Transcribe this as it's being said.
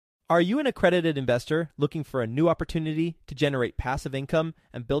Are you an accredited investor looking for a new opportunity to generate passive income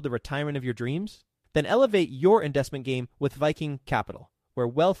and build the retirement of your dreams? Then elevate your investment game with Viking Capital, where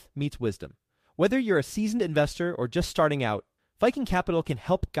wealth meets wisdom. Whether you're a seasoned investor or just starting out, Viking Capital can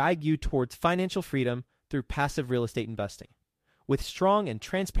help guide you towards financial freedom through passive real estate investing. With strong and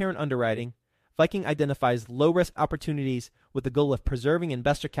transparent underwriting, Viking identifies low-risk opportunities with the goal of preserving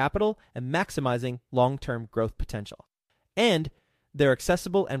investor capital and maximizing long-term growth potential. And their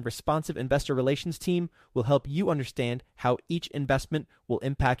accessible and responsive investor relations team will help you understand how each investment will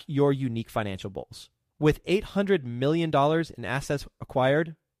impact your unique financial goals. With $800 million in assets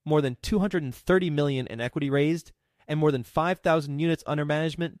acquired, more than $230 million in equity raised, and more than 5,000 units under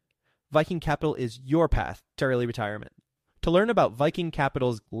management, Viking Capital is your path to early retirement. To learn about Viking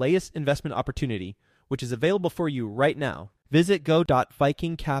Capital's latest investment opportunity, which is available for you right now, visit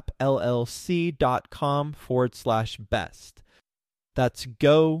go.vikingcapllc.com/best. That's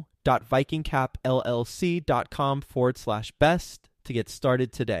go.vikingcapllc.com/best to get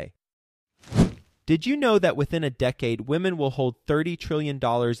started today. Did you know that within a decade, women will hold $30 trillion in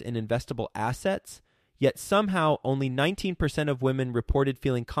investable assets? Yet somehow only 19% of women reported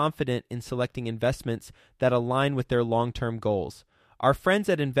feeling confident in selecting investments that align with their long-term goals. Our friends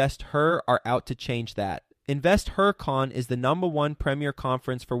at InvestHer are out to change that. InvestHerCon is the #1 premier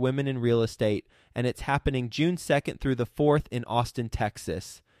conference for women in real estate, and it's happening June 2nd through the 4th in Austin,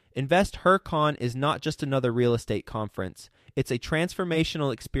 Texas. InvestHerCon is not just another real estate conference. It's a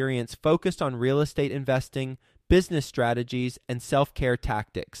transformational experience focused on real estate investing, business strategies, and self-care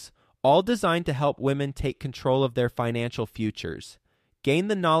tactics, all designed to help women take control of their financial futures. Gain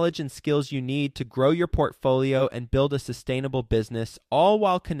the knowledge and skills you need to grow your portfolio and build a sustainable business, all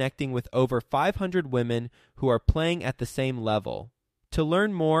while connecting with over 500 women who are playing at the same level. To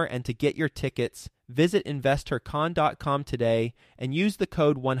learn more and to get your tickets, visit InvestHerCon.com today and use the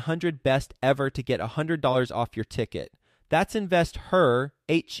code 100BESTEVER to get $100 off your ticket. That's InvestHer,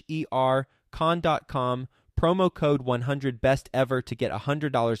 H-E-R, con.com, promo code 100BESTEVER to get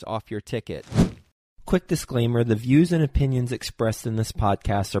 $100 off your ticket. Quick disclaimer, the views and opinions expressed in this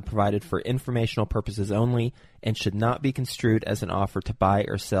podcast are provided for informational purposes only and should not be construed as an offer to buy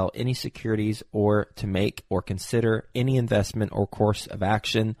or sell any securities or to make or consider any investment or course of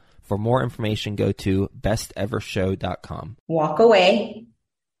action. For more information, go to bestevershow.com. Walk away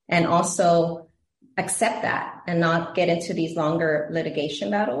and also accept that and not get into these longer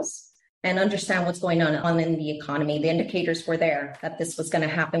litigation battles. And understand what's going on in the economy. The indicators were there that this was going to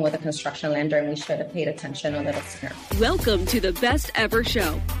happen with a construction lender, and we should have paid attention a little sooner. Welcome to the Best Ever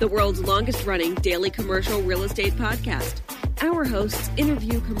Show, the world's longest running daily commercial real estate podcast. Our hosts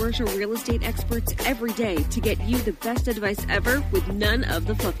interview commercial real estate experts every day to get you the best advice ever with none of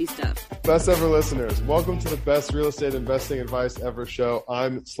the fluffy stuff. Best ever listeners, welcome to the Best Real Estate Investing Advice Ever Show.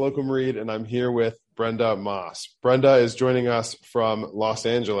 I'm Slocum Reed, and I'm here with Brenda Moss. Brenda is joining us from Los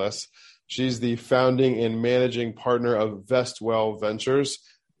Angeles. She's the founding and managing partner of Vestwell Ventures,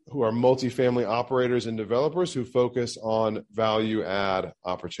 who are multifamily operators and developers who focus on value add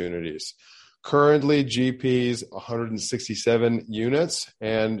opportunities. Currently, GP's 167 units,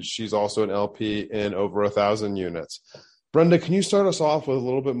 and she's also an LP in over 1,000 units. Brenda, can you start us off with a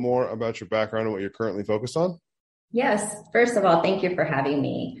little bit more about your background and what you're currently focused on? Yes. First of all, thank you for having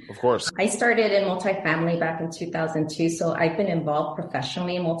me. Of course. I started in multifamily back in 2002, so I've been involved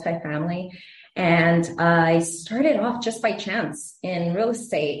professionally in multifamily. And I started off just by chance in real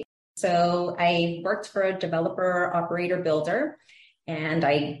estate. So I worked for a developer, operator, builder, and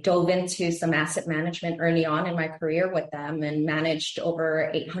I dove into some asset management early on in my career with them and managed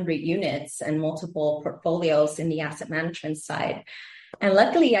over 800 units and multiple portfolios in the asset management side. And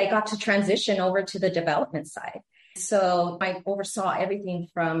luckily, I got to transition over to the development side. So I oversaw everything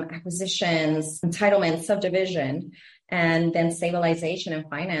from acquisitions, entitlement, subdivision, and then stabilization and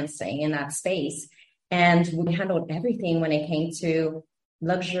financing in that space. And we handled everything when it came to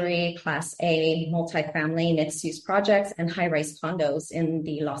luxury, Class A, multifamily, mixed-use projects, and high-rise condos in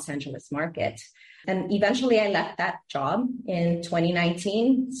the Los Angeles market. And eventually I left that job in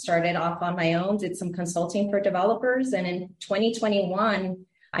 2019, started off on my own, did some consulting for developers. And in 2021,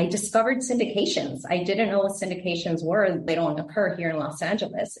 I discovered syndications. I didn't know what syndications were. They don't occur here in Los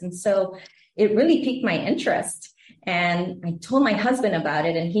Angeles. And so it really piqued my interest. And I told my husband about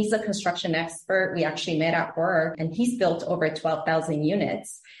it, and he's a construction expert. We actually met at work, and he's built over 12,000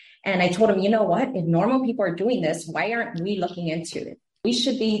 units. And I told him, you know what? If normal people are doing this, why aren't we looking into it? We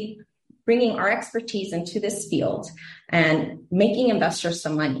should be bringing our expertise into this field and making investors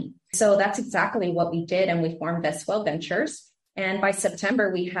some money. So that's exactly what we did. And we formed Vestwell Ventures. And by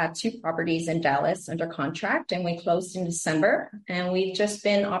September, we had 2 properties in Dallas under contract, and we closed in December. And we've just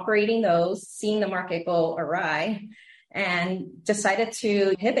been operating those, seeing the market go awry, and decided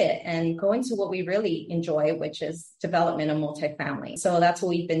to pivot and go into what we really enjoy, which is development of multifamily. So that's what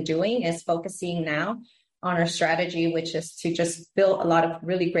we've been doing, is focusing now on our strategy, which is to just build a lot of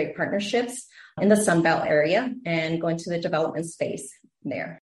really great partnerships in the Sunbelt area and go into the development space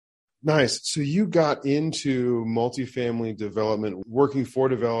there. Nice. So you got into multifamily development working for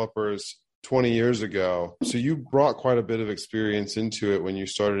developers 20 years ago. So you brought quite a bit of experience into it when you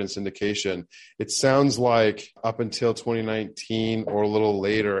started in syndication. It sounds like up until 2019 or a little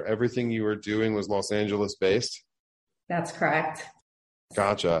later, everything you were doing was Los Angeles based. That's correct.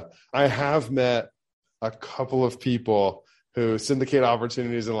 Gotcha. I have met a couple of people who syndicate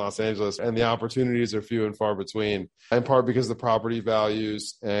opportunities in Los Angeles, and the opportunities are few and far between, in part because of the property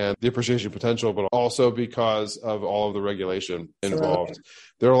values and the appreciation potential, but also because of all of the regulation involved. Sure.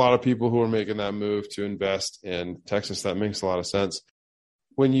 There are a lot of people who are making that move to invest in Texas. That makes a lot of sense.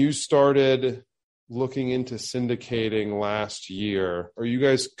 When you started looking into syndicating last year, are you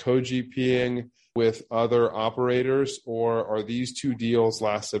guys co-GPing with other operators, or are these 2 deals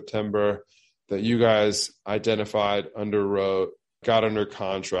last September that you guys identified, underwrote, got under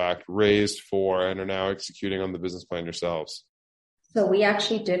contract, raised for, and are now executing on the business plan yourselves? So we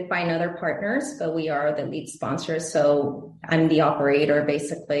actually did find other partners, but we are the lead sponsor. So I'm the operator,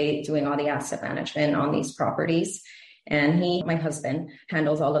 basically doing all the asset management on these properties. And my husband,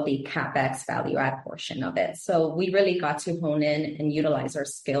 handles all of the CapEx value add portion of it. So we really got to hone in and utilize our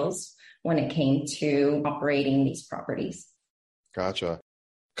skills when it came to operating these properties. Gotcha.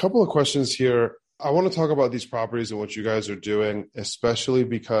 Couple of questions here. I want to talk about these properties and what you guys are doing, especially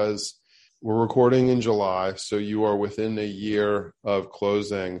because we're recording in July, so you are within a year of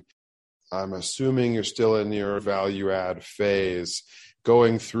closing. I'm assuming you're still in your value add phase,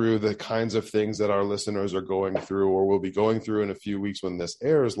 going through the kinds of things that our listeners are going through or will be going through in a few weeks when this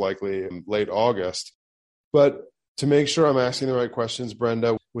airs, likely in late August. But to make sure I'm asking the right questions,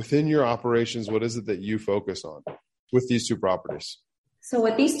 Brenda, within your operations, what is it that you focus on with these 2 properties? So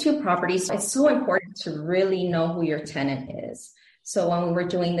with these 2 properties, it's so important to really know who your tenant is. So when we were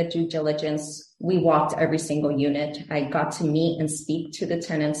doing the due diligence, we walked every single unit. I got to meet and speak to the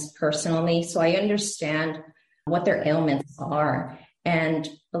tenants personally, so I understand what their ailments are. And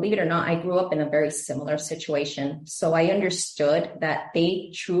believe it or not, I grew up in a very similar situation. So I understood that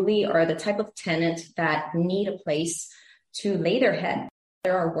they truly are the type of tenant that need a place to lay their head.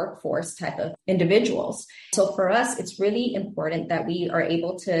 They're our workforce type of individuals. So for us, it's really important that we are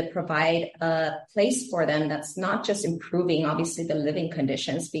able to provide a place for them that's not just improving, obviously, the living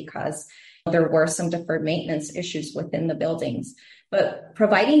conditions, because there were some deferred maintenance issues within the buildings, but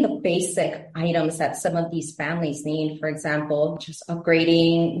providing the basic items that some of these families need. For example, just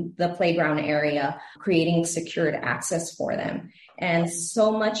upgrading the playground area, creating secured access for them. And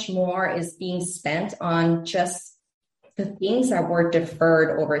so much more is being spent on just the things that were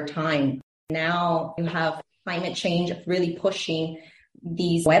deferred over time. Now you have climate change really pushing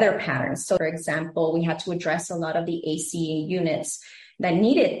these weather patterns. So for example, we had to address a lot of the AC units that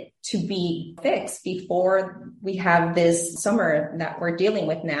needed to be fixed before we have this summer that we're dealing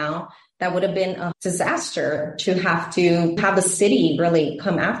with now. That would have been a disaster to have the city really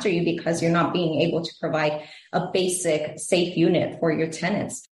come after you because you're not being able to provide a basic safe unit for your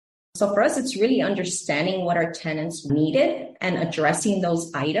tenants. So for us, it's really understanding what our tenants needed and addressing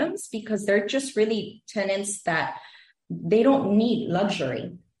those items, because they're just really tenants that they don't need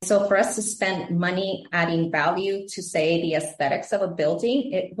luxury. So for us to spend money adding value to, say, the aesthetics of a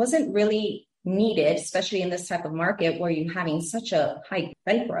building, it wasn't really needed, especially in this type of market where you're having such a high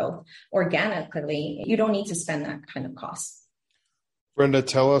rent growth organically. You don't need to spend that kind of cost. Brenda,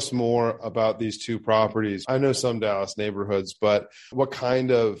 tell us more about these 2 properties. I know some Dallas neighborhoods, but what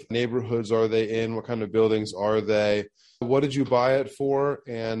kind of neighborhoods are they in? What kind of buildings are they? What did you buy it for?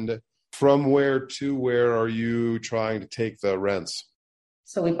 And from where to where are you trying to take the rents?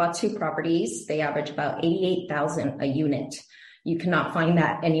 So we bought 2 properties. They average about $88,000 a unit. You cannot find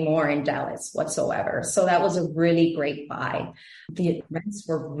that anymore in Dallas whatsoever. So that was a really great buy. The rents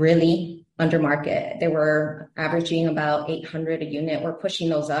were really under market. They were averaging about $800 a unit. We're pushing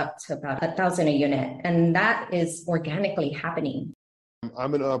those up to about $1,000 a unit. And that is organically happening.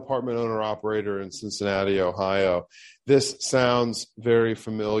 I'm an apartment owner operator in Cincinnati, Ohio. This sounds very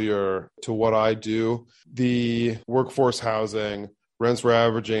familiar to what I do. The workforce housing rents were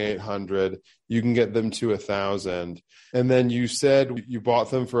averaging $800. You can get them to $1,000. And then you said you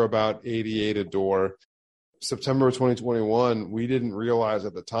bought them for about $88 a door. September of 2021, we didn't realize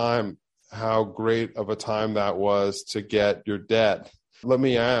at the time how great of a time that was to get your debt. Let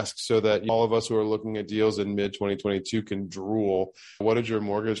me ask, so that all of us who are looking at deals in mid-2022 can drool, what did your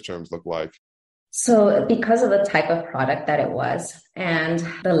mortgage terms look like? So because of the type of product that it was and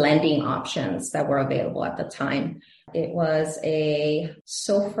the lending options that were available at the time, it was a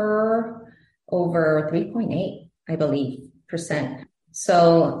SOFR over 3.8, I believe, %.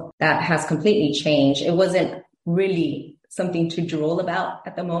 So that has completely changed. It wasn't really something to drool about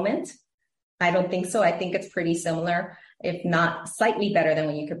at the moment. I don't think so. I think it's pretty similar, if not slightly better than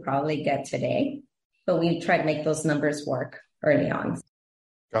what you could probably get today. But we tried to make those numbers work early on.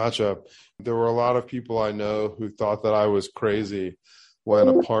 Gotcha. There were a lot of people I know who thought that I was crazy when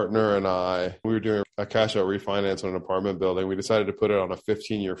a partner and we were doing a cash out refinance on an apartment building. We decided to put it on a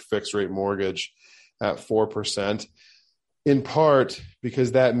 15-year fixed rate mortgage at 4%, in part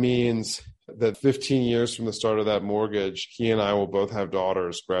because that means that 15 years from the start of that mortgage, he and I will both have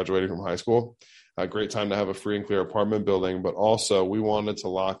daughters graduating from high school. A great time to have a free and clear apartment building, but also we wanted to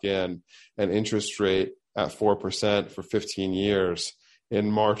lock in an interest rate at 4% for 15 years. In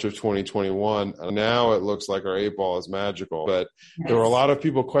March of 2021. Now it looks like our 8-ball is magical, but there were a lot of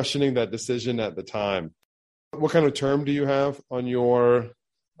people questioning that decision at the time. What kind of term do you have on your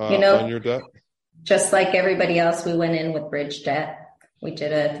debt? Just like everybody else, we went in with bridge debt. We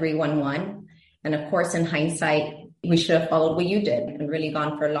did a 3-1-1. And of course, in hindsight, we should have followed what you did and really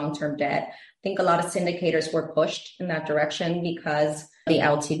gone for long-term debt. I think a lot of syndicators were pushed in that direction because the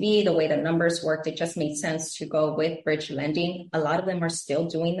LTV, the way the numbers worked, it just made sense to go with bridge lending. A lot of them are still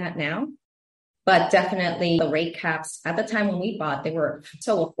doing that now. But definitely the rate caps at the time when we bought, they were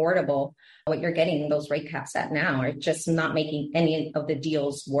so affordable. What you're getting those rate caps at now are just not making any of the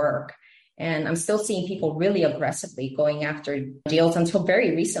deals work. And I'm still seeing people really aggressively going after deals until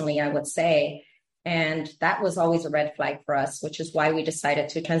very recently, I would say. And that was always a red flag for us, which is why we decided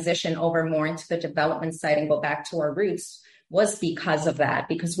to transition over more into the development side and go back to our roots, was because of that,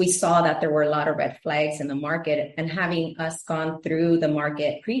 because we saw that there were a lot of red flags in the market. And having us gone through the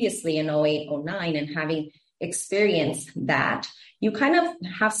market previously in 08, 09 and having experienced that, you kind of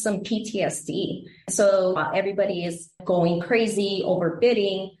have some PTSD. So everybody is going crazy,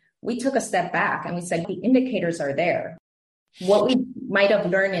 overbidding. We took a step back and we said, the indicators are there. What we might have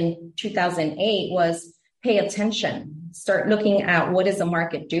learned in 2008 was pay attention, start looking at what is the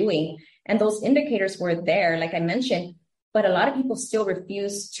market doing. And those indicators were there, like I mentioned, but a lot of people still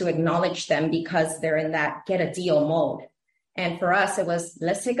refuse to acknowledge them because they're in that get a deal mode. And for us, it was,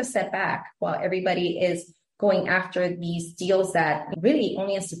 let's take a step back while everybody is going after these deals that really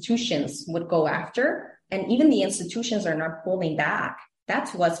only institutions would go after. And even the institutions are not pulling back. That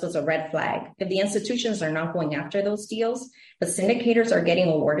to us was a red flag. If the institutions are not going after those deals, the syndicators are getting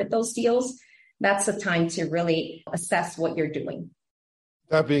awarded those deals, that's the time to really assess what you're doing.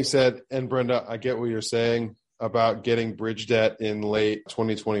 That being said, and Brenda, I get what you're saying about getting bridge debt in late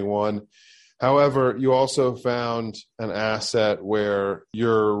 2021. However, you also found an asset where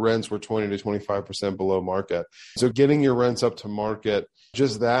your rents were 20 to 25% below market. So getting your rents up to market,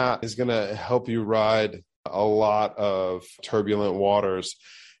 just that is going to help you ride a lot of turbulent waters.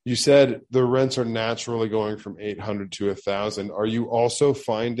 You said the rents are naturally going from 800 to 1,000. Are you also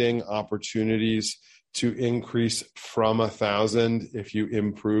finding opportunities to increase from 1,000 if you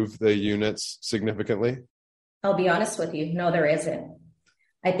improve the units significantly? I'll be honest with you. No, there isn't.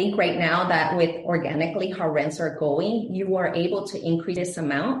 I think right now that with organically how rents are going, you are able to increase this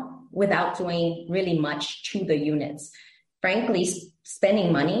amount without doing really much to the units. Frankly,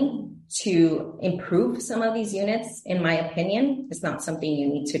 spending money to improve some of these units, in my opinion, is not something you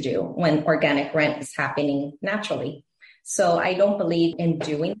need to do when organic rent is happening naturally. So I don't believe in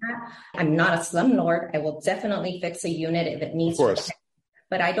doing that. I'm not a slumlord. I will definitely fix a unit if it needs to,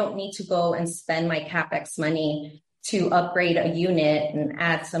 but I don't need to go and spend my CapEx money to upgrade a unit and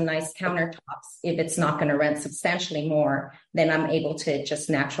add some nice countertops if it's not going to rent substantially more. Then I'm able to just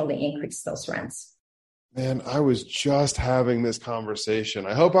naturally increase those rents. Man, I was just having this conversation.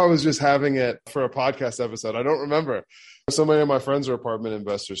 I hope I was just having it for a podcast episode. I don't remember. So many of my friends are apartment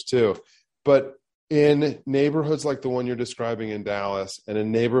investors too. But in neighborhoods like the one you're describing in Dallas, and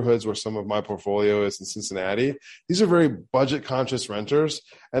in neighborhoods where some of my portfolio is in Cincinnati, these are very budget conscious renters.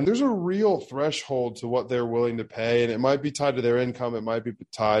 And there's a real threshold to what they're willing to pay. And it might be tied to their income. It might be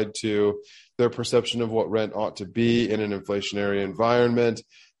tied to their perception of what rent ought to be in an inflationary environment.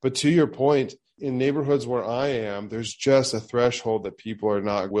 But to your point, in neighborhoods where I am, there's just a threshold that people are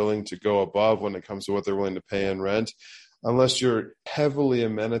not willing to go above when it comes to what they're willing to pay in rent, unless you're heavily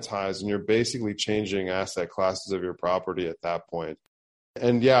amenitized and you're basically changing asset classes of your property at that point.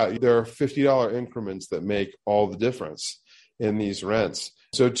 And yeah, there are $50 increments that make all the difference in these rents.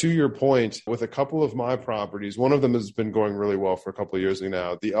 So to your point, with a couple of my properties, one of them has been going really well for a couple of years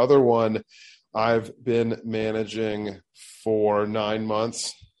now. The other one I've been managing for 9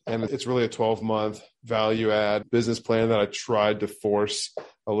 months, and it's really a 12-month value add business plan that I tried to force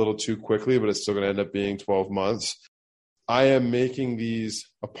a little too quickly, but it's still going to end up being 12 months. I am making these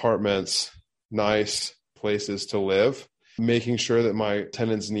apartments nice places to live, making sure that my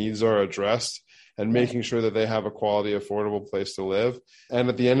tenants' needs are addressed, and making sure that they have a quality, affordable place to live. And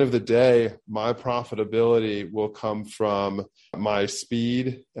at the end of the day, my profitability will come from my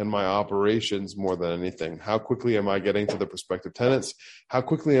speed and my operations more than anything. How quickly am I getting to the prospective tenants? How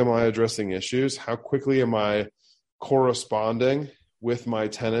quickly am I addressing issues? How quickly am I corresponding with my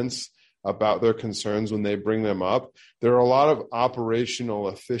tenants about their concerns when they bring them up? There are a lot of operational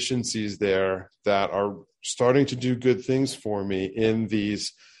efficiencies there that are starting to do good things for me in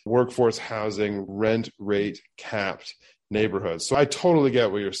these workforce housing rent rate capped neighborhoods. So I totally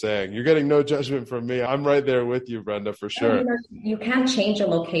get what you're saying. You're getting no judgment from me. I'm right there with you, Brenda, for sure. You can't change a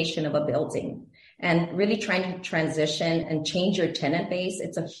location of a building, and really trying to transition and change your tenant base.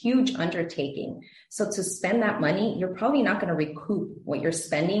 It's a huge undertaking. So to spend that money, you're probably not going to recoup what you're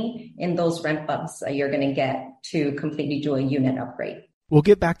spending in those rent bumps that you're going to get to completely do a unit upgrade. We'll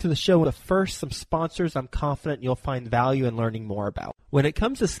get back to the show, but first, some sponsors I'm confident you'll find value in learning more about. When it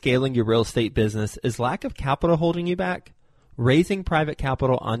comes to scaling your real estate business, is lack of capital holding you back? Raising private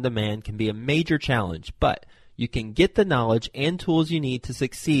capital on demand can be a major challenge, but you can get the knowledge and tools you need to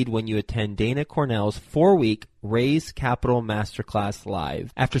succeed when you attend Dana Cornell's 4-week Raise Capital Masterclass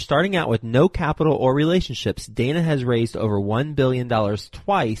Live. After starting out with no capital or relationships, Dana has raised over $1 billion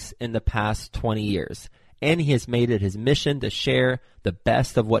twice in the past 20 years. And he has made it his mission to share the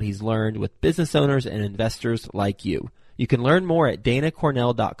best of what he's learned with business owners and investors like you. You can learn more at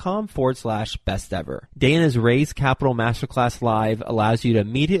danacornell.com/best ever. Dana's Raise Capital Masterclass Live allows you to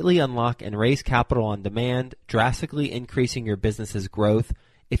immediately unlock and raise capital on demand, drastically increasing your business's growth.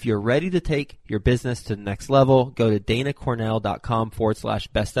 If you're ready to take your business to the next level, go to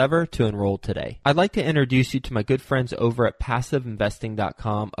danacornell.com/best ever to enroll today. I'd like to introduce you to my good friends over at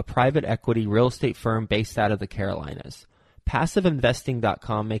PassiveInvesting.com, a private equity real estate firm based out of the Carolinas.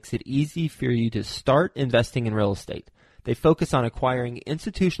 PassiveInvesting.com makes it easy for you to start investing in real estate. They focus on acquiring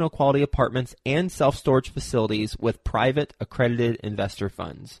institutional quality apartments and self-storage facilities with private accredited investor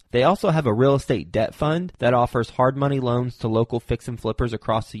funds. They also have a real estate debt fund that offers hard money loans to local fix and flippers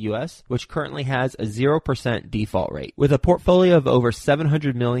across the U.S., which currently has a 0% default rate. With a portfolio of over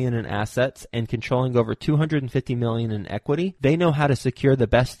 $700 million in assets and controlling over $250 million in equity, they know how to secure the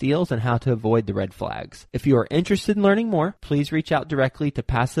best deals and how to avoid the red flags. If you are interested in learning more, please reach out directly to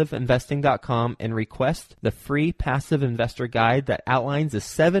PassiveInvesting.com and request the free Passive Investor Guide that outlines the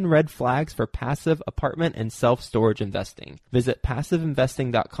 7 red flags for passive apartment and self-storage investing. Visit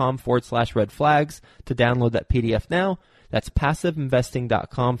PassiveInvesting.com/red flags to download that PDF now. That's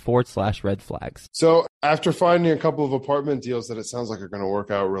PassiveInvesting.com/red flags. So after finding a couple of apartment deals that it sounds like are going to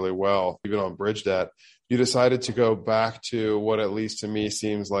work out really well, even on bridge debt, you decided to go back to what at least to me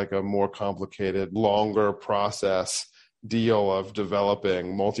seems like a more complicated, longer process deal of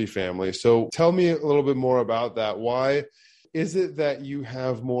developing multifamily. So tell me a little bit more about that. Why is it that you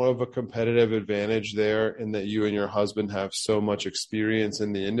have more of a competitive advantage there in that you and your husband have so much experience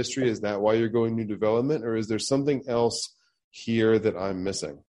in the industry? Is that why you're going new development, or is there something else here that I'm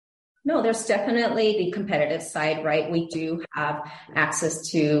missing? No, there's definitely the competitive side, right? We do have access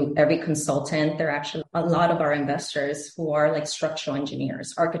to every consultant. There are actually a lot of our investors who are like structural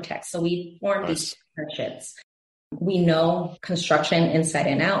engineers, architects. So we form these partnerships. We know construction inside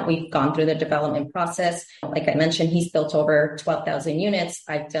and out. We've gone through the development process. Like I mentioned, he's built over 12,000 units.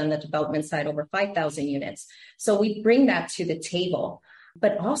 I've done the development side over 5,000 units. So we bring that to the table.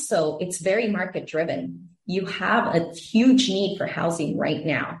 But also, it's very market driven. You have a huge need for housing right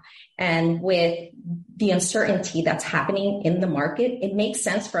now. And with the uncertainty that's happening in the market, it makes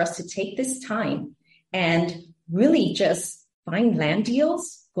sense for us to take this time and really just find land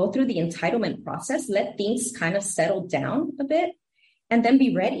deals, go through the entitlement process, let things kind of settle down a bit, and then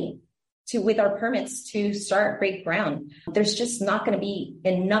be ready to, with our permits, to start break ground. There's just not going to be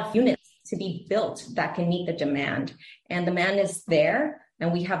enough units to be built that can meet the demand. And the demand is there,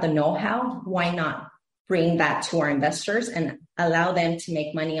 and we have the know-how. Why not bring that to our investors and allow them to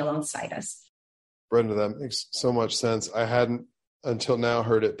make money alongside us? Brenda, that makes so much sense. I hadn't until now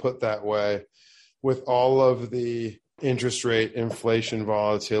heard it put that way. With all of the interest rate inflation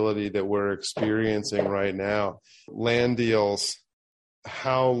volatility that we're experiencing right now, land deals,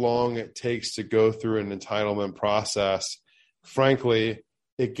 how long it takes to go through an entitlement process, frankly,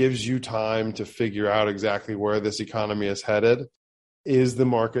 it gives you time to figure out exactly where this economy is headed. is the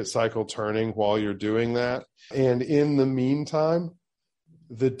market cycle turning while you're doing that? And in the meantime,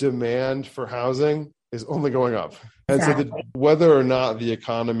 the demand for housing is only going up. And so whether or not the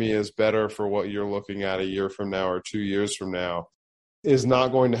economy is better for what you're looking at a year from now or 2 years from now is not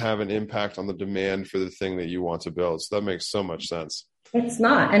going to have an impact on the demand for the thing that you want to build. So that makes so much sense. It's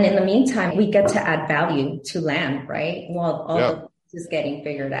not. And in the meantime, we get to add value to land, right? While all the is getting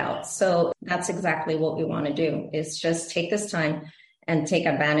figured out. So that's exactly what we want to do, is just take this time and take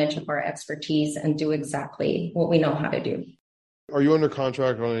advantage of our expertise and do exactly what we know how to do. Are you under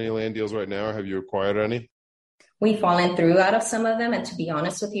contract on any land deals right now, or have you acquired any? We've fallen through out of some of them. And to be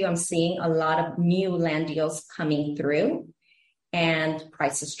honest with you, I'm seeing a lot of new land deals coming through and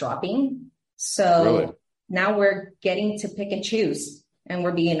prices dropping. So now we're getting to pick and choose, and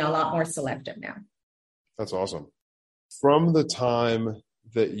we're being a lot more selective now. That's awesome. From the time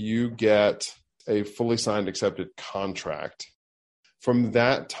that you get a fully signed, accepted contract, from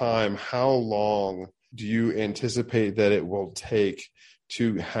that time, how long do you anticipate that it will take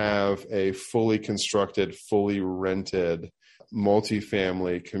to have a fully constructed, fully rented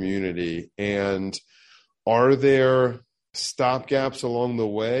multifamily community? And are there stopgaps along the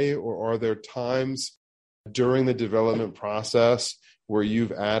way, or are there times during the development process where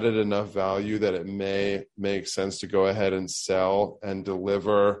you've added enough value that it may make sense to go ahead and sell and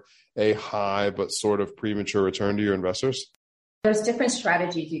deliver a high but sort of premature return to your investors? There's different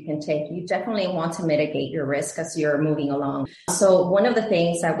strategies you can take. You definitely want to mitigate your risk as you're moving along. So one of the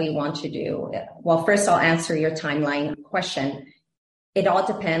things that we want to do, well, first I'll answer your timeline question. It all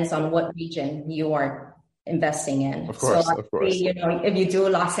depends on what region you are investing in. Of course, so if you do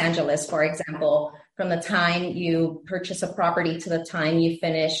Los Angeles, for example, from the time you purchase a property to the time you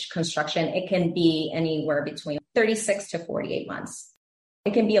finish construction, it can be anywhere between 36 to 48 months.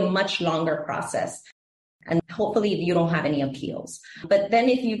 It can be a much longer process. And hopefully you don't have any appeals. But then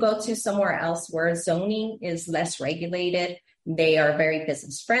if you go to somewhere else where zoning is less regulated, they are very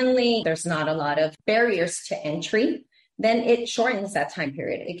business friendly, there's not a lot of barriers to entry, then it shortens that time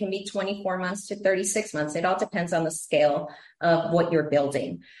period. It can be 24 months to 36 months. It all depends on the scale of what you're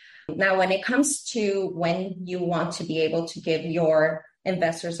building. Now, when it comes to when you want to be able to give your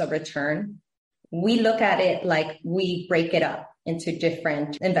investors a return, we look at it like we break it up into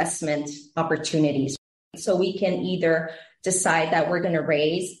different investment opportunities. So we can either decide that we're going to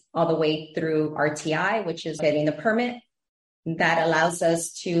raise all the way through RTI, which is getting the permit. That allows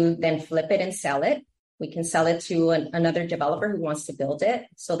us to then flip it and sell it. We can sell it to another developer who wants to build it.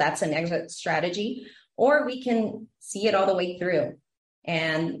 So that's an exit strategy. Or we can see it all the way through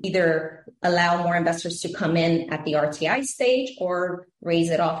and either allow more investors to come in at the RTI stage or raise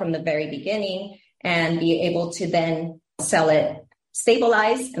it all from the very beginning and be able to then sell it,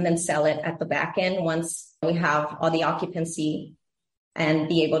 stabilize, and then sell it at the back end once we have all the occupancy and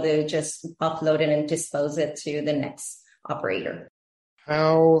be able to just upload it and dispose it to the next operator.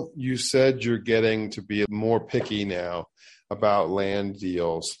 How you said you're getting to be more picky now about land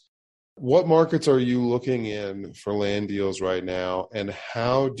deals. What markets are you looking in for land deals right now? And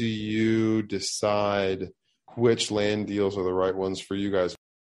how do you decide which land deals are the right ones for you guys?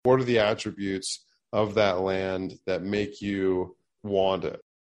 What are the attributes of that land that make you want it?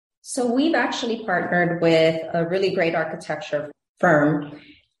 So we've actually partnered with a really great architecture firm,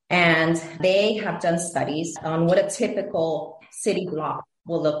 and they have done studies on what a typical city block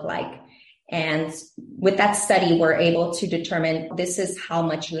will look like. And with that study, we're able to determine this is how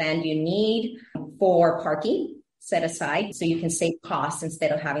much land you need for parking set aside. So you can save costs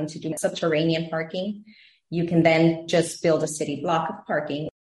instead of having to do subterranean parking. You can then just build a city block of parking.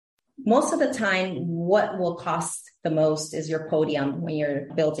 Most of the time, what will cost the most is your podium when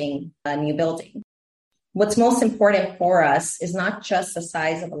you're building a new building. What's most important for us is not just the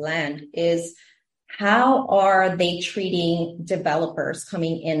size of the land, is how are they treating developers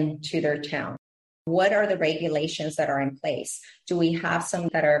coming into their town? What are the regulations that are in place? Do we have some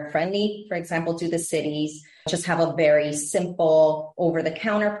that are friendly? For example, do the cities just have a very simple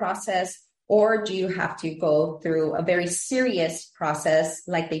over-the-counter process? Or do you have to go through a very serious process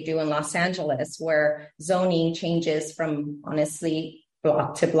like they do in Los Angeles, where zoning changes from, honestly,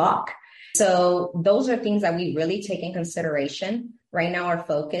 block to block? So those are things that we really take in consideration. Right now, our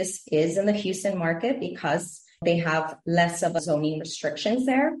focus is in the Houston market because they have less of a zoning restrictions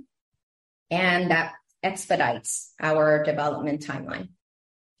there. And that expedites our development timeline.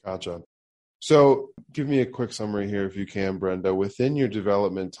 Gotcha. So give me a quick summary here, if you can, Brenda. Within your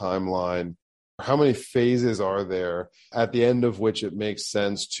development timeline, how many phases are there at the end of which it makes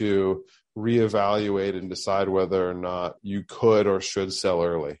sense to reevaluate and decide whether or not you could or should sell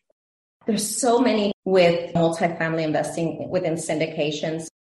early? There's so many with multifamily investing within syndications.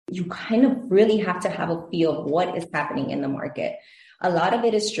 You kind of really have to have a feel of what is happening in the market. A lot of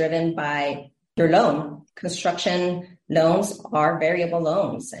it is driven by your loan. Construction loans are variable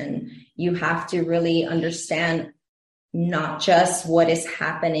loans, and you have to really understand not just what is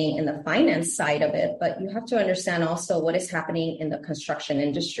happening in the finance side of it, but you have to understand also what is happening in the construction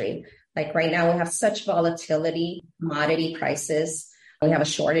industry. Like right now, we have such volatility, commodity prices. We have a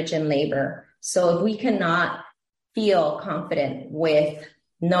shortage in labor. So if we cannot feel confident with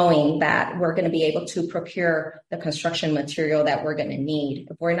knowing that we're going to be able to procure the construction material that we're going to need,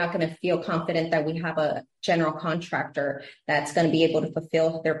 if we're not going to feel confident that we have a general contractor that's going to be able to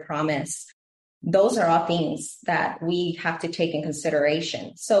fulfill their promise, those are all things that we have to take in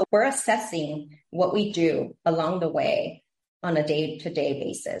consideration. So we're assessing what we do along the way on a day-to-day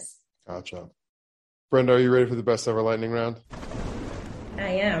basis. Gotcha. Brenda, are you ready for the best ever lightning round?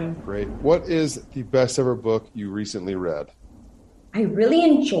 I am. Great. What is the best ever book you recently read? I really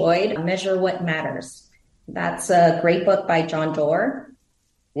enjoyed Measure What Matters. That's a great book by John Doerr.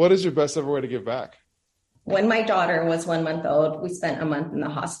 What is your best ever way to give back? When my daughter was 1 month old, we spent a month in the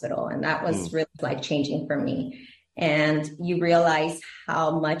hospital, and that was really life-changing for me. And you realize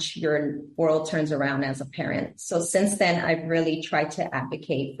how much your world turns around as a parent. So since then, I've really tried to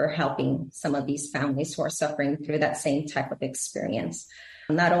advocate for helping some of these families who are suffering through that same type of experience.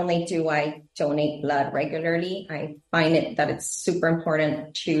 Not only do I donate blood regularly, I find it that it's super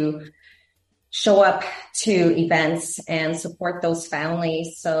important to show up to events and support those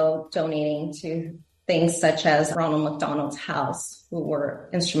families. So donating to things such as Ronald McDonald's House, who were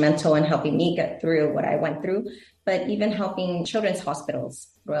instrumental in helping me get through what I went through, but even helping children's hospitals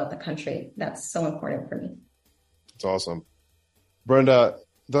throughout the country. That's so important for me. That's awesome. Brenda,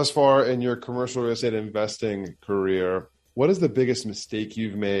 thus far in your commercial real estate investing career, what is the biggest mistake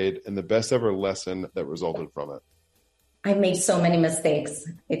you've made and the best ever lesson that resulted from it? I've made so many mistakes.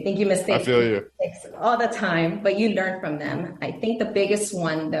 I think you mistakes all the time, but you learn from them. I think the biggest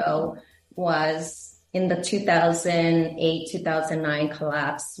one, though, was in the 2008-2009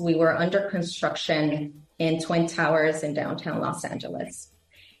 collapse. We were under construction in Twin Towers in downtown Los Angeles.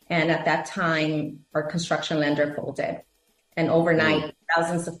 And at that time, our construction lender folded. And overnight,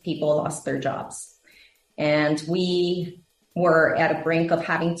 thousands of people lost their jobs. And we were at a brink of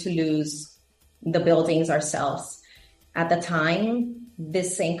having to lose the buildings ourselves. At the time,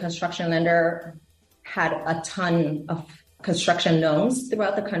 this same construction lender had a ton of construction loans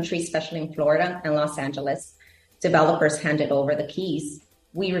throughout the country, especially in Florida and Los Angeles. Developers handed over the keys.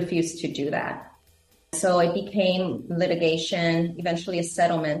 We refused to do that. So it became litigation, eventually a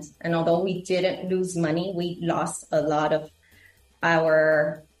settlement. And although we didn't lose money, we lost a lot of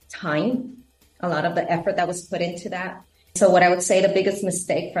our time, a lot of the effort that was put into that. So what I would say the biggest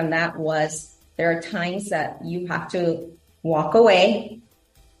mistake from that was there are times that you have to walk away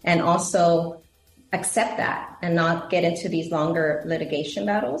and also accept that and not get into these longer litigation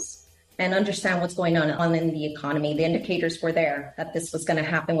battles and understand what's going on in the economy. The indicators were there that this was going to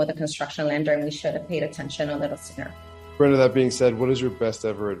happen with a construction lender, and we should have paid attention a little sooner. Brenda, that being said, what is your best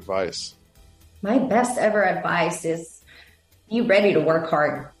ever advice? My best ever advice is be ready to work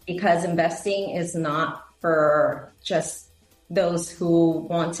hard, because investing is not for just those who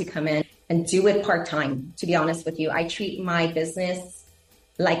want to come in and do it part-time. To be honest with you, I treat my business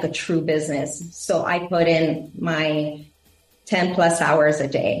like a true business. So I put in my 10 plus hours a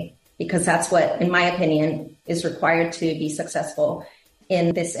day, because that's what, in my opinion, is required to be successful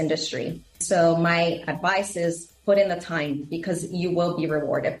in this industry. So my advice is put in the time, because you will be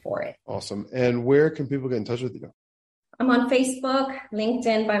rewarded for it. Awesome. And where can people get in touch with you? I'm on Facebook,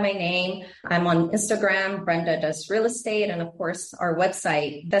 LinkedIn by my name. I'm on Instagram, Brenda Does Real Estate, and of course, our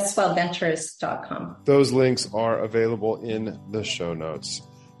website, theswellventures.com. Those links are available in the show notes.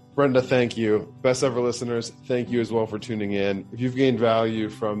 Brenda, thank you. Best ever listeners, thank you as well for tuning in. If you've gained value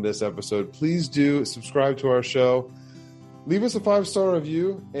from this episode, please do subscribe to our show. Leave us a 5-star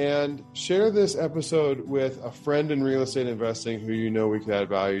review and share this episode with a friend in real estate investing who you know we could add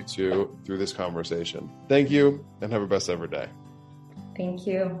value to through this conversation. Thank you, and have a best ever day. Thank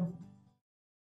you.